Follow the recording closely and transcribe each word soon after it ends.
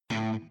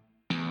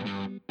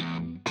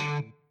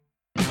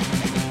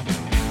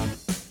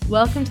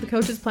Welcome to the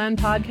Coaches Plan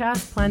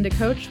podcast, Plan to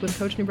Coach with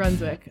Coach New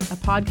Brunswick, a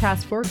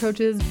podcast for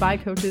coaches by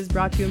coaches,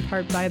 brought to you in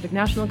part by the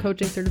National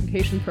Coaching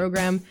Certification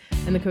Program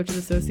and the Coaches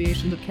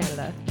Association of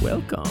Canada.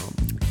 Welcome.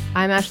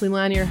 I'm Ashley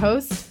Lan, your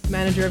host,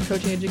 Manager of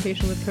Coaching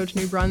Education with Coach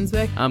New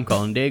Brunswick. I'm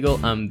Colin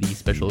Daigle. I'm the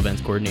Special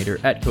Events Coordinator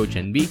at Coach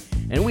NB,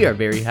 and we are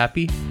very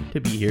happy to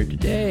be here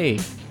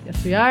today.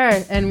 Yes, we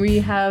are. And we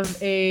have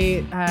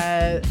a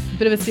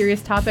bit of a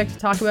serious topic to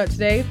talk about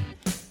today.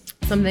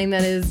 Something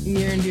that is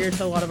near and dear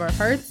to a lot of our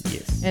hearts.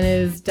 Yes. And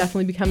is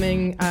definitely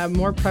becoming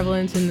more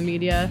prevalent in the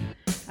media.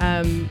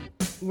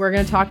 We're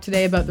going to talk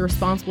today about the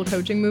responsible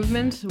coaching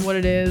movement, what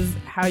it is,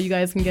 how you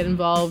guys can get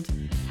involved,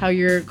 how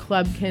your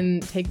club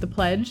can take the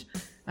pledge,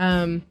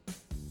 and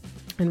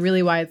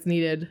really why it's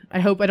needed. I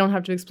hope I don't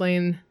have to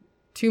explain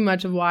too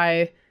much of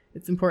why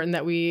it's important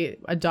that we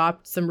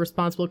adopt some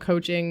responsible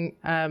coaching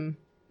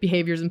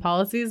behaviors and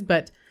policies,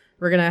 but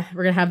we're gonna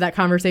have that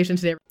conversation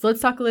today. So let's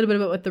talk a little bit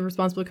about what the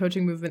responsible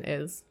coaching movement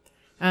is.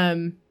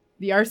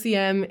 The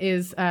RCM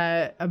is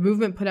a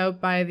movement put out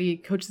by the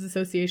Coaches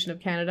Association of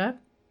Canada.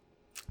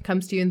 It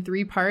comes to you in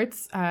three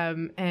parts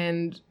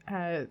and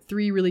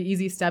three really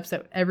easy steps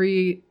that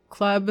every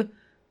club,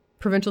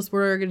 provincial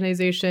sport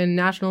organization,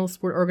 national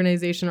sport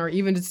organization, or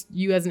even just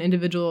you as an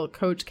individual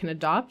coach can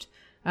adopt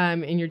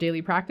in your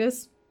daily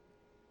practice.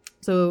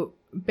 So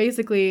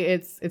basically,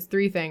 it's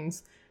three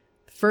things.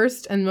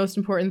 First and most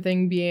important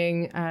thing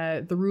being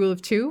the rule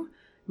of two,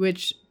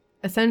 which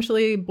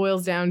essentially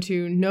boils down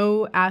to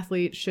no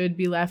athlete should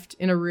be left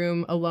in a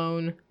room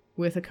alone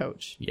with a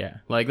coach. Yeah,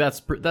 like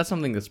that's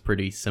something that's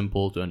pretty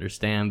simple to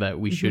understand that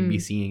we should be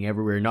seeing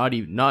everywhere.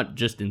 Not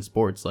just in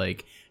sports,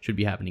 like should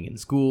be happening in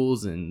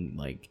schools and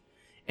like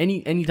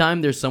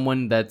anytime there's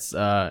someone that's in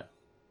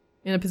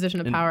a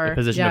position of power. In a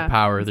position of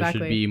power, exactly.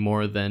 There should be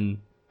more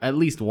than at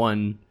least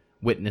one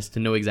witness to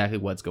know exactly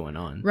what's going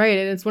on. Right,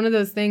 and it's one of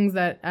those things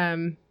that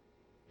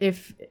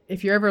if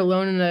you're ever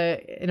alone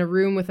in a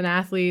room with an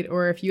athlete,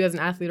 or if you as an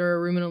athlete are a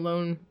room and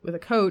alone with a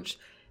coach,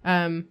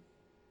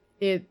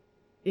 it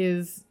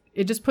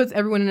just puts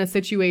everyone in a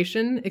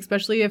situation,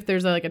 especially if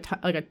there's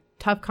a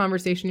tough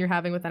conversation you're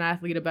having with an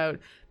athlete about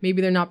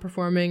maybe they're not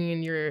performing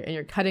and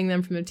you're cutting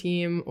them from the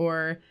team,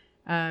 or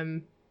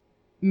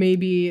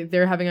maybe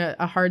they're having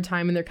a hard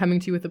time and they're coming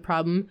to you with a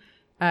problem.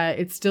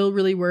 It's still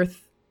really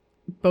worth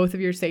both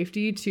of your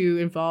safety to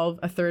involve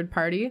a third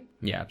party.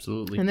 Yeah,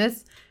 absolutely. And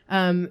this,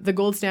 the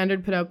gold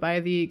standard put out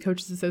by the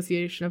Coaches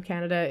Association of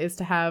Canada is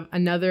to have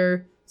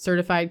another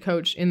certified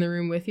coach in the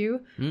room with you.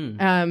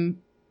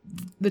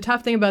 The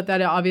tough thing about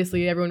that,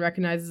 obviously, everyone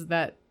recognizes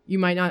that you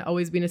might not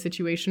always be in a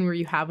situation where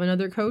you have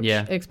another coach,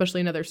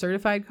 especially another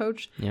certified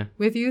coach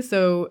with you.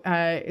 So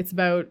it's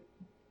about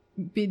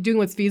doing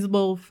what's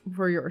feasible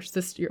for your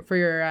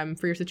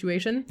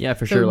situation. Yeah,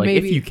 for so sure. Like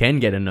maybe, if you can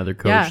get another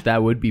coach,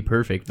 that would be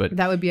perfect. But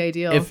that would be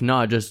ideal. If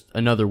not, just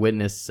another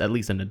witness, at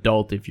least an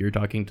adult, if you're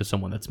talking to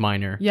someone that's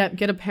minor. Yeah,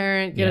 get a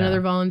parent, get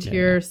another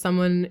volunteer,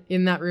 someone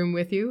in that room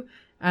with you.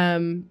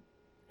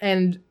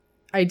 And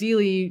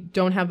ideally,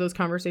 don't have those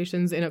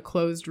conversations in a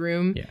closed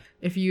room. Yeah.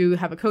 If you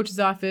have a coach's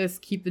office,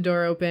 keep the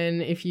door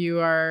open. If you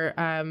are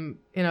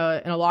in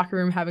a locker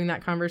room having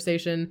that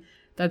conversation,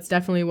 that's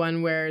definitely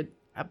one where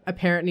a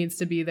parent needs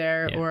to be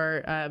there,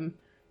 or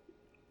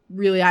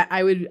really,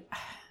 I would,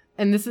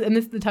 and this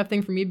is the tough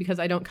thing for me because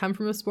I don't come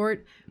from a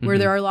sport where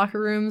there are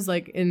locker rooms.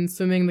 Like in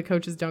swimming, the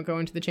coaches don't go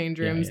into the change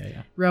rooms.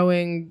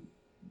 Rowing,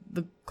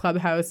 the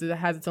clubhouse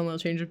has its own little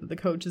change room, but the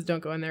coaches don't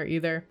go in there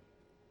either.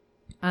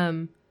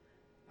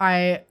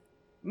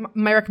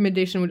 My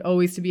recommendation would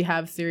always to be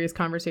have serious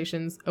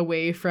conversations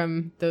away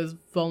from those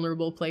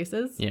vulnerable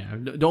places. Yeah,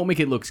 don't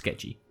make it look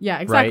sketchy. Yeah,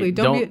 exactly. Right?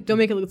 Don't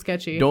make it look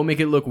sketchy. Don't make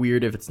it look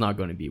weird if it's not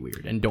going to be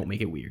weird, and don't make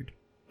it weird.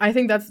 I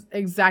think that's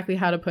exactly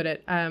how to put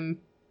it.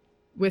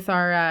 With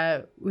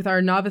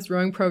our novice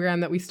rowing program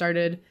that we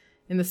started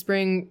in the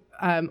spring,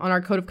 on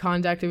our code of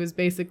conduct, it was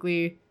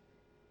basically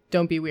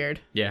don't be weird.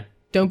 Yeah.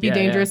 Don't be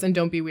dangerous and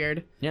don't be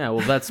weird. Yeah,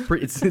 well, that's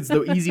it's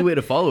the easy way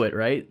to follow it,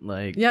 right?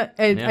 Like,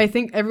 I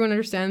think everyone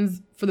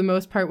understands for the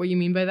most part what you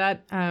mean by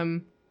that.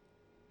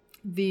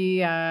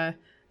 The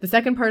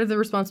second part of the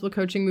responsible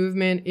coaching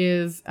movement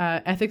is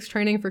ethics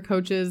training for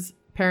coaches,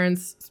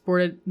 parents,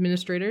 sport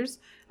administrators.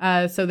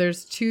 So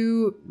there's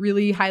two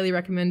really highly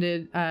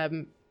recommended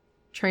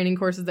training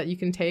courses that you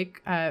can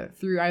take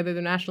through either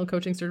the National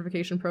Coaching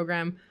Certification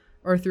Program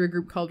or through a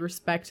group called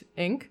Respect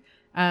Inc.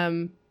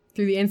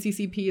 Through the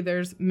NCCP,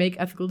 there's Make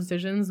Ethical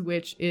Decisions,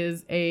 which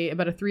is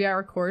about a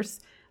 3-hour course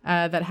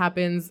that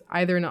happens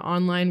either in an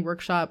online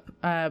workshop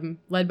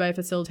led by a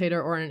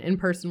facilitator or an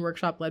in-person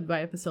workshop led by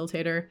a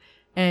facilitator.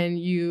 And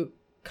you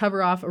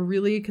cover off a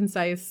really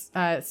concise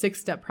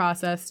 6-step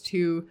process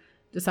to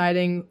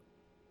deciding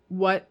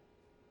what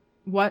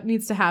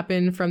needs to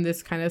happen from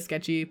this kind of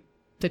sketchy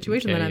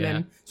situation that I'm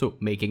in. So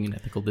making an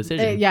ethical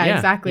decision.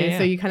 Exactly.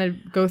 So you kind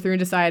of go through and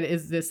decide,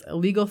 is this a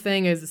legal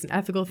thing? Is this an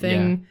ethical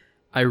thing?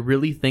 I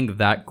really think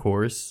that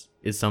course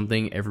is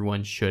something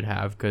everyone should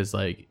have, because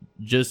like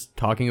just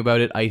talking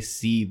about it, I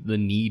see the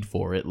need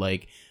for it.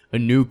 Like a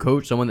new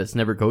coach, someone that's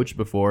never coached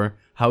before,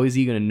 how is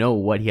he going to know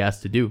what he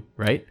has to do,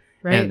 right?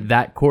 And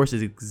that course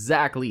is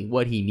exactly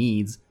what he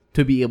needs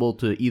to be able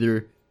to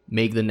either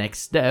make the next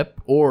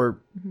step or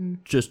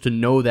just to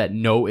know that,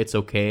 no, it's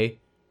okay,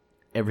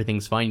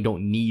 everything's fine, you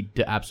don't need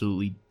to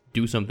absolutely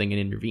do something and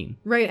intervene.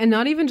 Right. And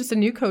not even just a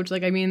new coach.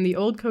 Like, I mean, the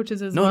old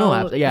coaches as No,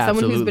 well. yeah,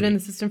 someone absolutely. who's been in the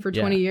system for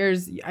 20 Yeah.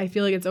 years, I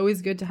feel like it's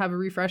always good to have a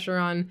refresher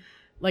on,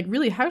 like,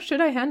 really, how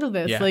should I handle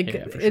this? Yeah, like,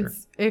 yeah, for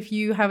it's if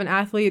you have an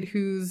athlete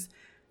who's,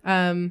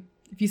 if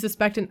you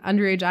suspect an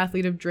underage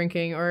athlete of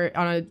drinking or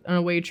on an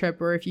away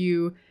trip, or if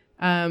you,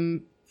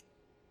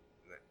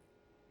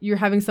 you're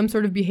having some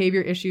sort of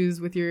behavior issues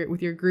with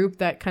your group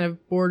that kind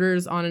of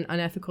borders on an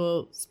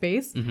unethical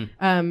space.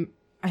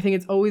 I think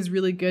it's always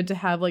really good to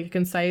have like a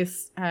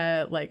concise,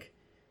 like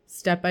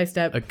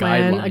step-by-step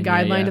plan, a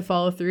guideline to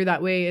follow through.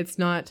 That way it's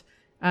not,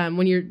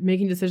 when you're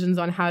making decisions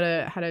on how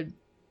to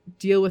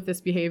deal with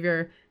this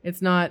behavior,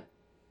 it's not,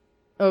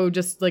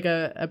 just like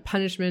a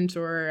punishment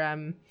or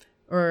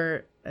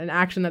an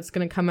action that's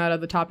going to come out of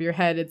the top of your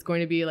head. It's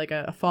going to be like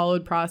a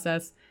followed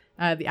process.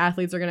 The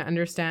athletes are going to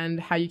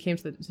understand how you came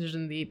to the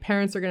decision. The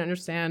parents are going to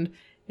understand.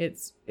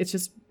 It's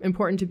just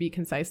important to be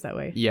concise that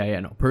way. Yeah,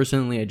 no.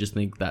 Personally, I just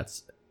think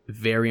that's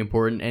very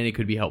important, and it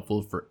could be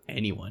helpful for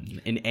anyone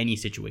in any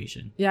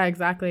situation. Yeah,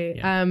 exactly.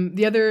 Yeah.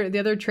 The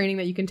other training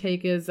that you can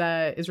take is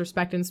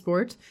Respect in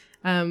Sport.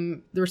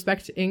 The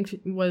Respect Inc.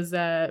 was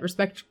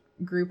Respect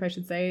Group, I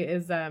should say,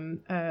 is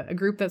a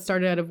group that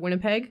started out of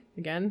Winnipeg.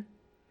 Again,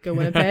 go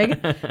Winnipeg.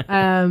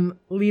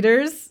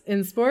 Leaders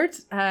in sport.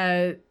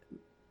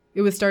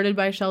 It was started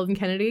by Sheldon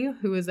Kennedy,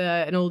 who was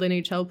an old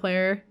NHL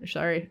player.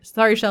 Sorry,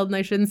 Sheldon.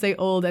 I shouldn't say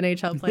old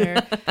NHL player.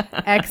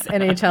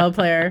 Ex-NHL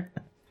player.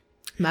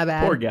 My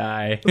bad. Poor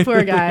guy.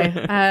 Poor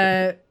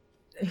guy.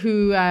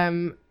 Who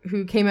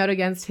came out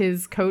against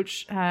his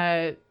coach,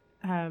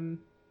 Graham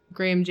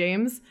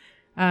James,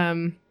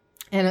 and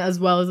as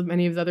well as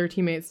many of his other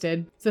teammates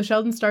did. So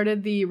Sheldon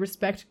started the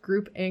Respect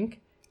Group Inc.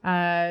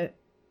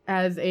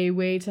 As a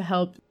way to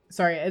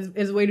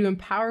as a way to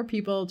empower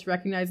people to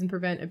recognize and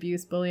prevent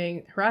abuse,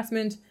 bullying,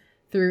 harassment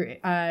through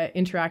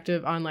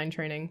interactive online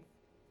training.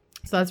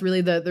 So that's really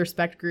the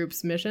Respect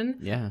Group's mission.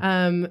 Yeah.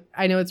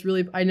 I know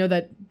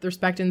that the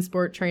Respect in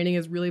Sport training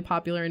is really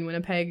popular in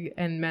Winnipeg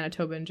and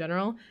Manitoba in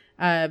general.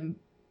 For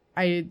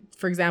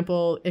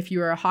example, if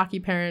you are a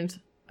hockey parent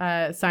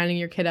signing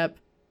your kid up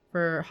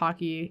for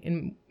hockey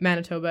in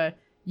Manitoba,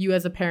 you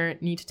as a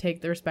parent need to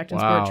take the Respect in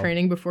Sport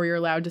training before you're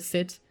allowed to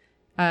sit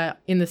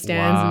in the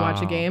stands and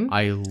watch a game.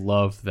 I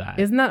love that.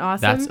 Isn't that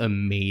awesome? That's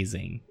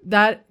amazing.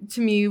 That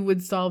to me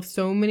would solve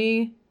so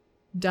many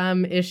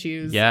dumb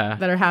issues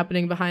that are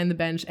happening behind the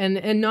bench.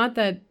 And not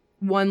that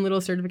one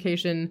little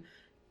certification,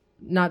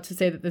 not to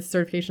say that this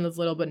certification is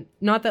little, but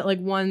not that like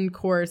one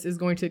course is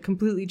going to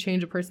completely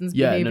change a person's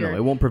behavior. No,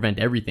 it won't prevent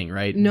everything,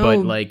 right? No.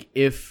 But like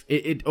if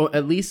it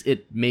at least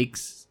it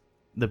makes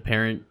the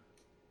parent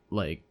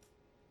like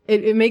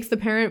it makes the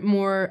parent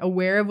more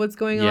aware of what's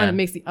going on. It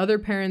makes the other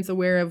parents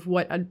aware of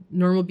what a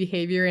normal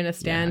behavior in a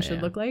stand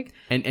should look like.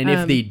 And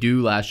if they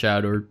do lash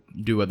out or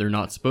do what they're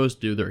not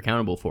supposed to do, they're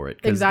accountable for it.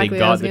 Because Exactly, they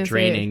got the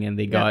training and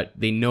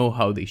they know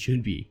how they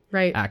should be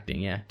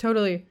acting. Yeah.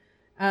 Totally.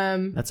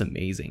 That's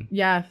amazing.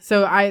 Yeah.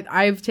 So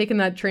I've taken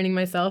that training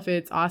myself.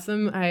 It's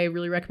awesome. I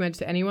really recommend it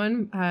to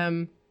anyone.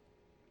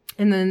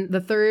 And then the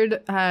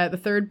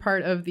third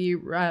part of the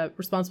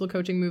responsible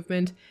coaching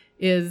movement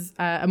is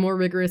a more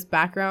rigorous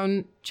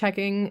background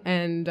checking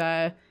and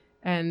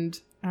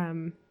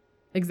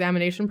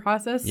examination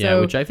process. Yeah,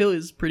 so which I feel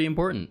is pretty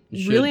important.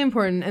 Really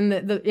important. And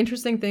the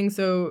interesting thing,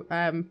 so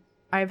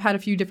I've had a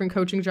few different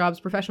coaching jobs,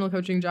 professional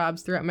coaching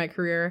jobs throughout my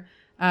career,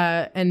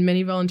 and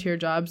many volunteer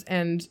jobs,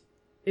 and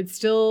it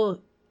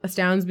still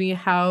astounds me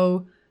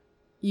how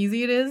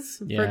easy it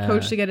is for a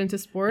coach to get into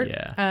sport,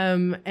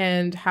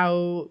 and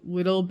how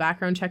little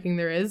background checking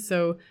there is.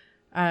 So,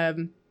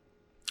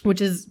 which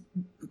is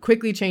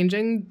quickly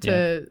changing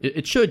to...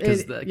 It should,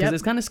 because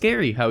it's kind of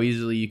scary how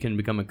easily you can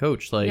become a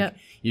coach. Like,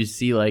 you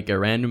see like a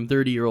random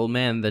 30-year-old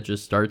man that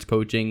just starts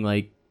coaching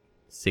like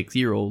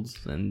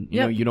 6-year-olds, and you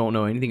know, you don't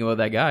know anything about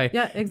that guy.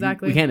 Yeah,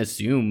 exactly. We can't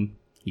assume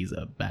he's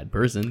a bad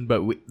person,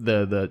 but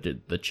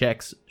the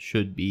checks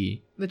should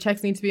be... The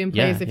checks need to be in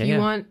place.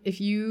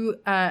 If you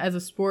as a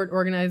sport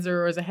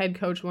organizer or as a head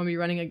coach want to be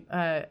running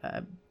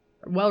a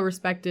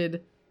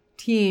well-respected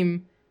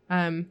team,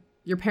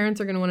 your parents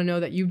are going to want to know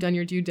that you've done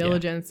your due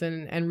diligence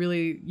and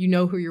really you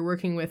know who you're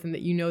working with, and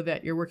that you know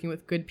that you're working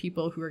with good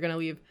people who are going to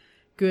leave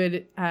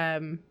good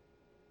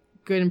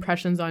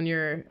impressions on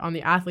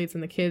the athletes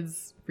and the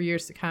kids for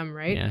years to come,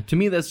 right? Yeah. To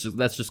me, that's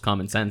just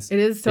common sense. It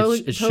is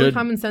totally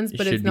common sense,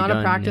 but it's not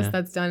a practice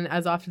that's done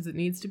as often as it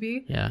needs to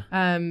be. Yeah.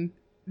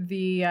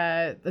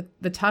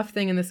 The tough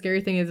thing and the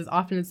scary thing is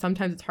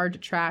sometimes it's hard to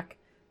track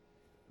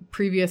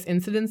previous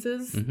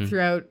incidences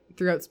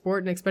throughout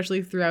sport, and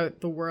especially throughout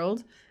the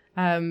world.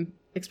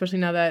 Especially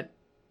now that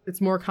it's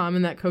more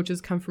common that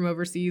coaches come from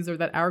overseas or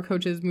that our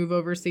coaches move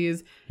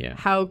overseas. Yeah.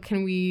 How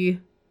can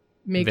we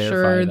make Verify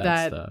sure that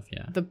that stuff,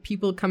 yeah. the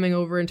people coming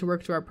over into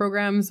work to our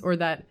programs, or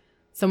that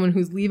someone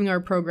who's leaving our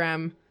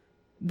program,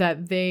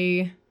 that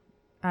they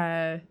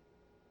that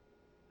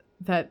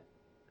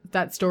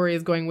story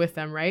is going with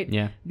them, right?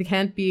 Yeah. They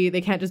can't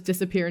just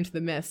disappear into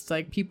the mist.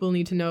 Like, people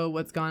need to know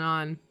what's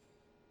gone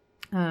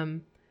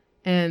on,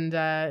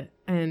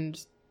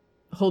 and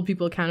hold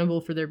people accountable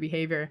for their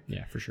behavior.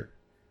 Yeah, for sure.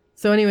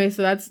 So anyway,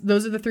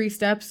 those are the 3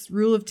 steps: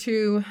 rule of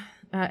 2,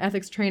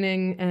 ethics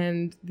training,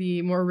 and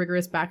the more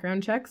rigorous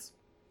background checks.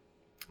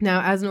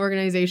 Now, as an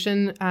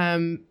organization,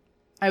 I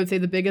would say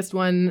the biggest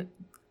one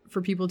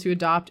for people to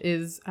adopt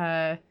is,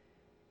 now,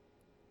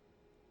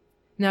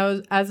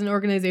 as an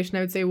organization, I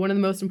would say one of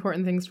the most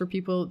important things for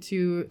people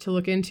to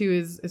look into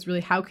is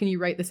really, how can you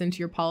write this into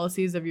your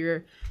policies of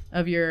your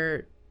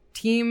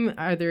team,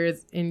 either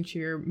into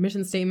your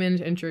mission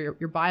statement, into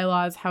your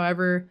bylaws,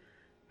 however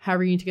you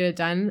need to get it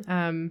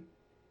done.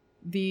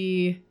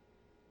 The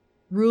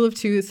rule of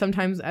 2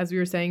 sometimes, as we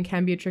were saying,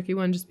 can be a tricky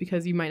one, just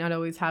because you might not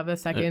always have a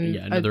second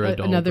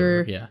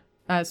another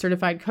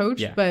certified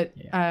coach. But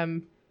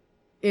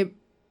it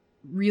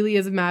really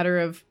is a matter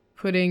of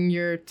putting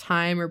your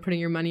time or putting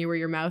your money where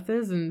your mouth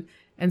is, and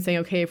saying,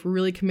 okay, if we're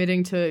really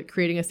committing to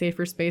creating a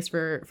safer space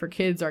for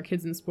kids, our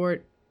kids in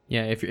sport.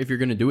 Yeah, if you're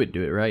going to do it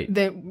right.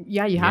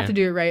 You have to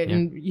do it right.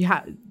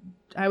 Yeah. And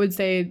I would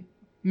say,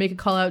 make a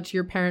call out to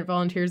your parent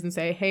volunteers and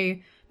say,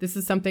 hey, this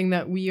is something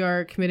that we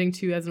are committing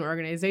to as an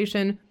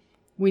organization.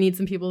 We need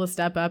some people to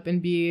step up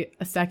and be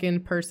a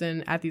second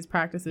person at these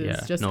practices,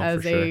 just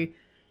as a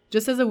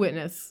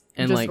witness,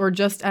 and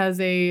just as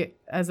a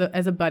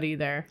buddy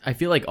there. I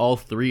feel like all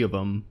 3 of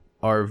them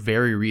are a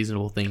very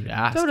reasonable thing to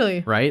ask.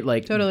 Totally. Right?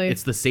 Like, totally.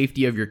 It's the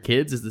safety of your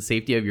kids, it's the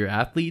safety of your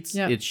athletes.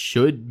 Yep. It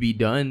should be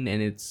done,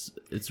 and it's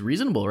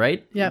reasonable,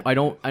 right? Yeah. I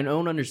don't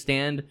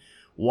understand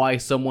why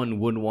someone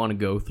wouldn't want to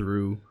go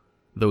through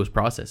those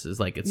processes.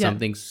 Like, it's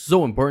something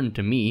so important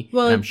to me.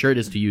 Well, and I'm sure it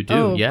is to you too.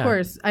 Oh, of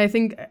course. I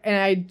think, and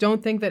I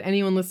don't think that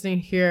anyone listening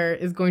here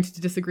is going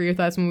to disagree with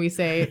us when we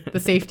say the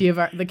safety of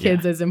the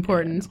kids is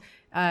important.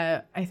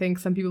 I think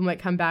some people might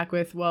come back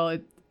with, well,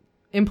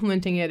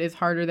 implementing it is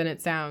harder than it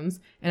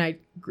sounds, and I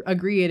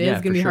agree, it is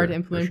going to be hard to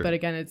implement, but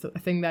again, it's a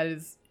thing that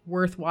is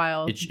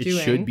worthwhile doing.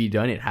 It should be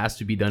done. It has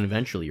to be done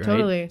eventually, right?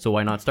 Totally. So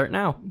why not start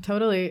now?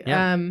 Totally.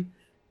 Yeah.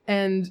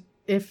 And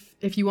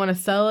if you want to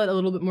sell it a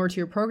little bit more to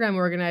your program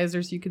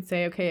organizers, you could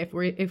say, okay,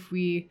 if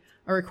we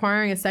are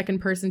requiring a second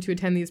person to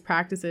attend these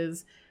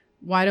practices,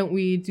 why don't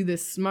we do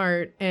this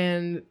smart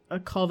and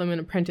call them an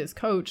apprentice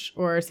coach,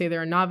 or say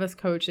they're a novice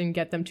coach, and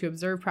get them to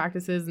observe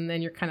practices, and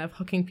then you're kind of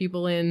hooking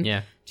people in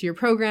to your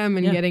program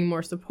and getting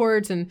more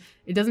support. And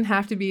it doesn't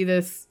have to be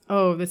this,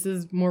 oh, this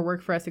is more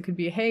work for us. It could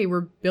be, hey,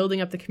 we're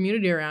building up the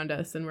community around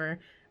us, and we're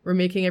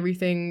making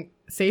everything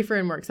safer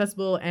and more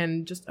accessible,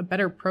 and just a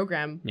better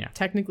program,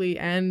 technically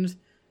and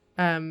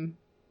in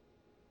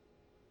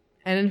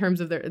terms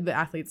of the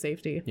athlete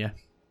safety. Yeah.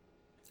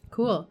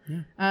 Cool.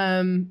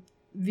 Yeah.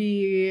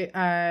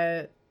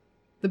 The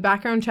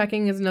background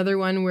checking is another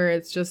one where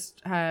it's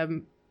just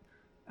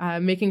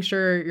making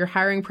sure your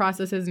hiring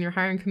processes and your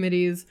hiring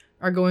committees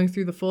are going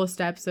through the full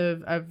steps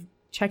of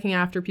checking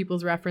after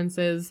people's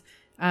references,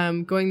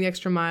 going the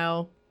extra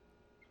mile,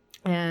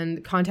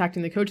 and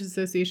contacting the Coaches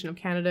Association of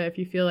Canada if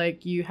you feel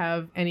like you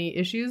have any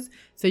issues.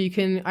 So you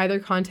can either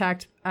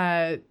contact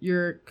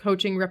your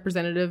coaching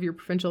representative, your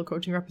provincial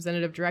coaching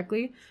representative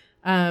directly,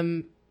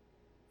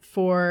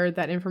 for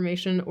that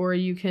information, or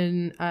you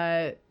can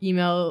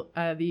email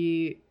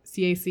the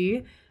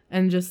CAC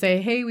and just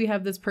say, hey, we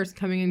have this person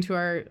coming into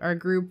our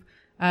group.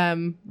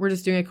 We're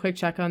just doing a quick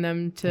check on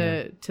them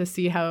to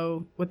see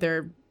what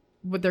their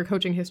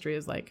coaching history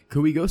is like.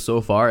 Could we go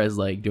so far as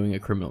like doing a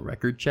criminal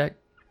record check,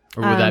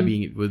 or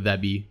would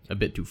that be a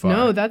bit too far?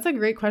 No, that's a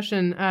great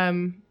question.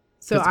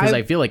 Because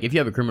I feel like if you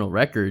have a criminal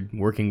record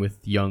working with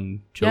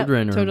young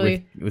children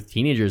or with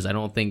teenagers, I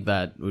don't think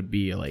that would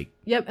be and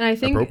I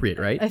think appropriate,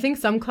 right? I think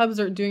some clubs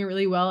are doing it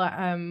really well.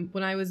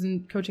 When I was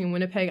coaching in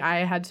Winnipeg,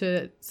 I had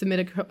to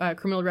submit a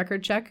criminal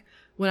record check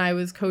when I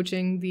was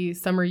coaching the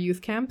summer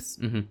youth camps.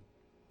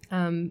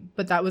 Mm-hmm.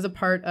 But that was a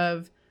part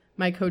of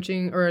my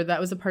coaching, or that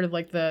was a part of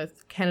like the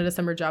Canada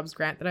Summer Jobs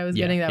grant that I was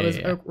getting. That was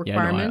a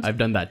requirement. No, I've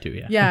done that too.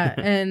 Yeah. Yeah,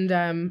 and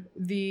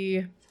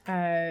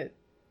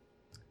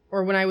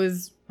when I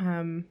was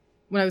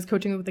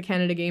coaching with the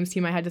Canada Games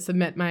team, I had to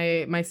submit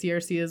my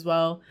CRC as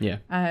well. Yeah.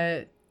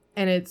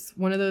 And it's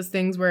one of those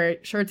things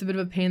where, sure, it's a bit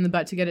of a pain in the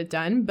butt to get it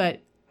done,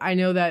 but I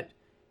know that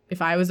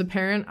if I was a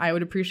parent, I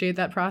would appreciate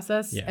that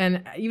process. Yeah.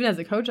 And even as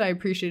a coach, I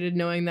appreciated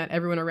knowing that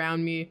everyone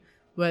around me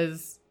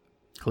was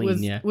clean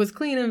and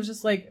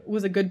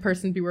was a good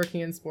person to be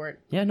working in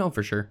sport. Yeah, no,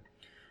 for sure.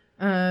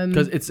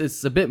 Because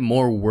it's a bit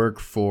more work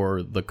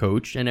for the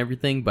coach and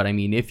everything, but I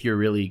mean, if you're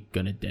really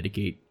gonna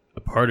dedicate a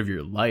part of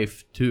your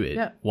life to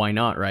it, why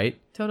not, right?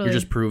 Totally. You're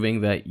just proving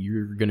that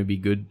you're gonna be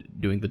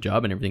good doing the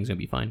job, and everything's gonna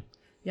be fine.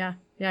 Yeah,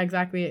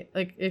 exactly.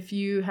 Like, if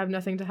you have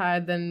nothing to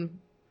hide, then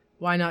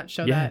why not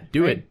show that?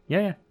 Do it.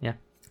 Yeah.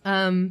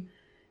 And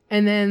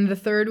then the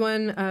third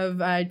one of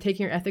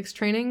taking your ethics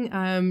training,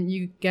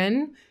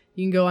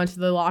 You can go onto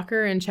the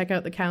locker and check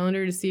out the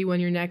calendar to see when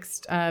your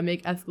next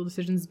Make Ethical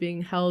Decisions is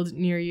being held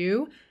near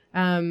you.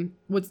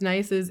 What's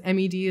nice is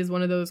MED is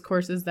one of those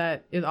courses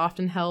that is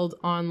often held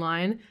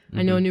online.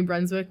 I know in New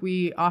Brunswick,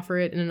 we offer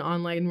it in an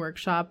online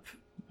workshop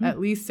at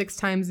least 6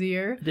 times a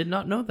year. I did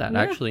not know that,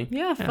 actually.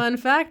 Yeah, fun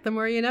fact. The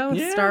more you know,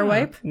 Star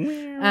Wipe.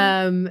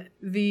 The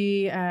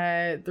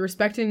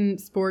Respect in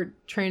Sport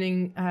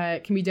training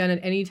can be done at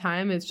any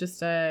time. It's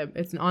just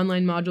it's an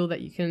online module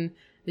that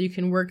you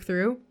can work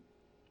through.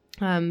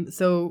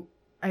 So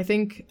I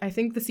think the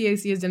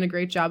CAC has done a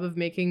great job of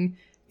making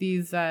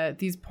these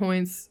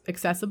points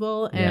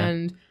accessible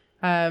and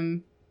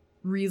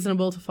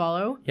reasonable to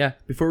follow. Yeah.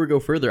 Before we go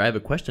further, I have a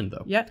question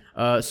though. Yeah.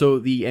 So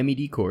the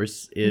MED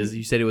course is,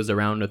 you said it was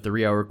around a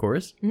 3-hour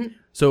course. Mm-hmm.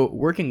 So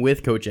working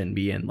with Coach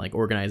NB and like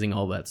organizing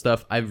all that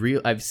stuff,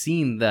 I've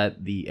seen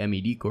that the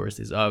MED course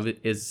is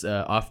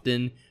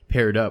often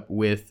paired up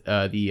with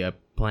the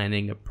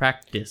planning a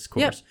practice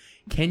course. Yep.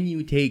 Can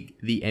you take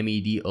the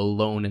MED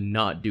alone and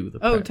not do the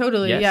prep? Oh,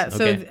 totally. Yes?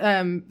 Yeah.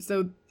 Okay.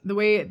 So the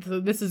way,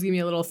 this is giving me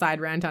a little side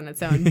rant on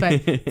its own,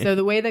 but so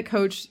the way that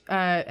Coach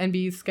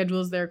NB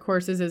schedules their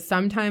courses is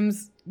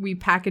sometimes we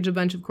package a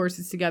bunch of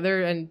courses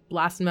together and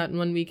blast them out in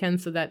one weekend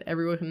so that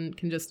everyone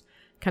can just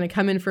kind of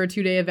come in for a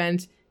 2-day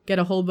event, get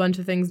a whole bunch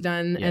of things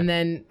done, and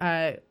then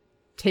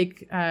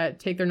take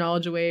their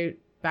knowledge away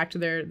back to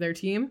their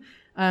team.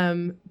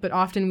 But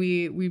often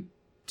we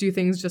do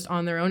things just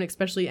on their own,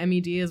 especially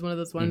MED is one of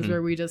those ones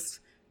where we just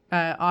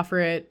offer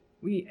it.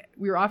 We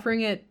were offering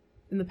it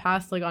in the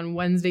past, like on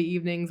Wednesday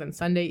evenings and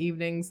Sunday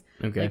evenings,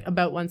 like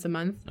about once a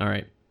month. All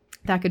right.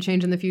 That could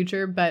change in the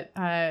future, but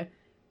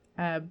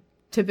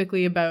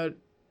typically about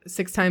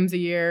 6 times a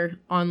year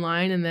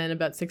online, and then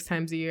about 6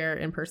 times a year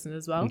in person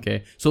as well.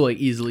 Okay. So like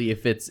easily,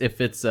 if it's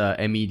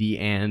MED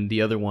and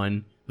the other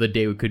one, the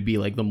day could be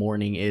like the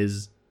morning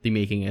is the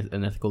making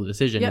an ethical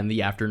decision, and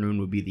the afternoon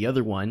would be the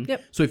other one.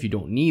 Yep. So if you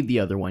don't need the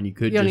other one, you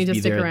could just be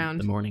there around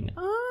the morning.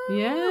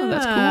 Yeah,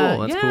 that's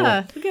cool.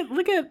 That's cool.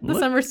 Look at the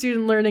summer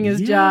student learning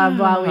his job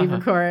while we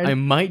record. I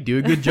might do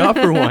a good job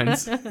for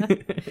once.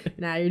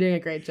 Nah, you're doing a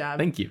great job.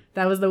 Thank you.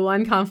 That was the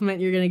one compliment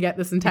you're going to get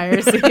this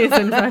entire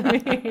season from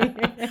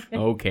me.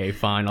 Okay,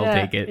 fine. I'll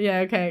take it. Yeah,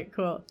 okay,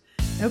 cool.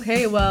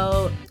 Okay,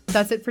 well,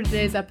 that's it for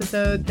today's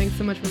episode. Thanks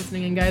so much for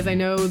listening in, guys. I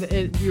know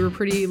that you were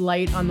pretty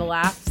light on the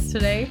laughs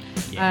today,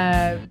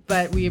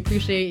 but we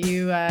appreciate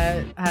you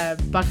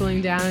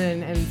buckling down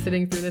and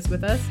sitting through this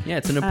with us. Yeah,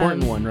 it's an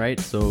important one, right?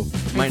 So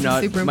might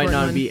not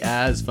be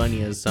as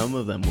funny as some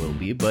of them will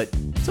be, but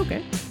it's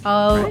okay.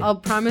 I'll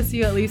promise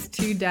you at least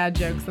 2 dad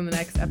jokes in the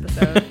next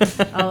episode.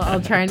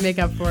 I'll try and make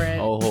up for it,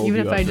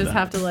 even if I just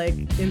have to like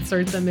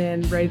insert them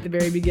in right at the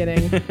very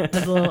beginning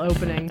as a little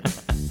opening.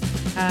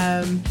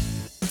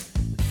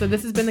 So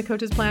this has been the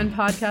Coach's Plan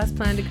podcast,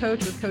 Plan to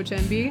Coach with Coach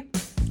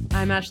NB.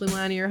 I'm Ashley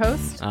Milani, your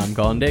host. I'm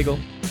Colin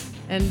Daigle.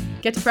 And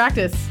get to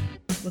practice.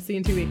 We'll see you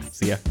in 2 weeks.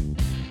 See ya.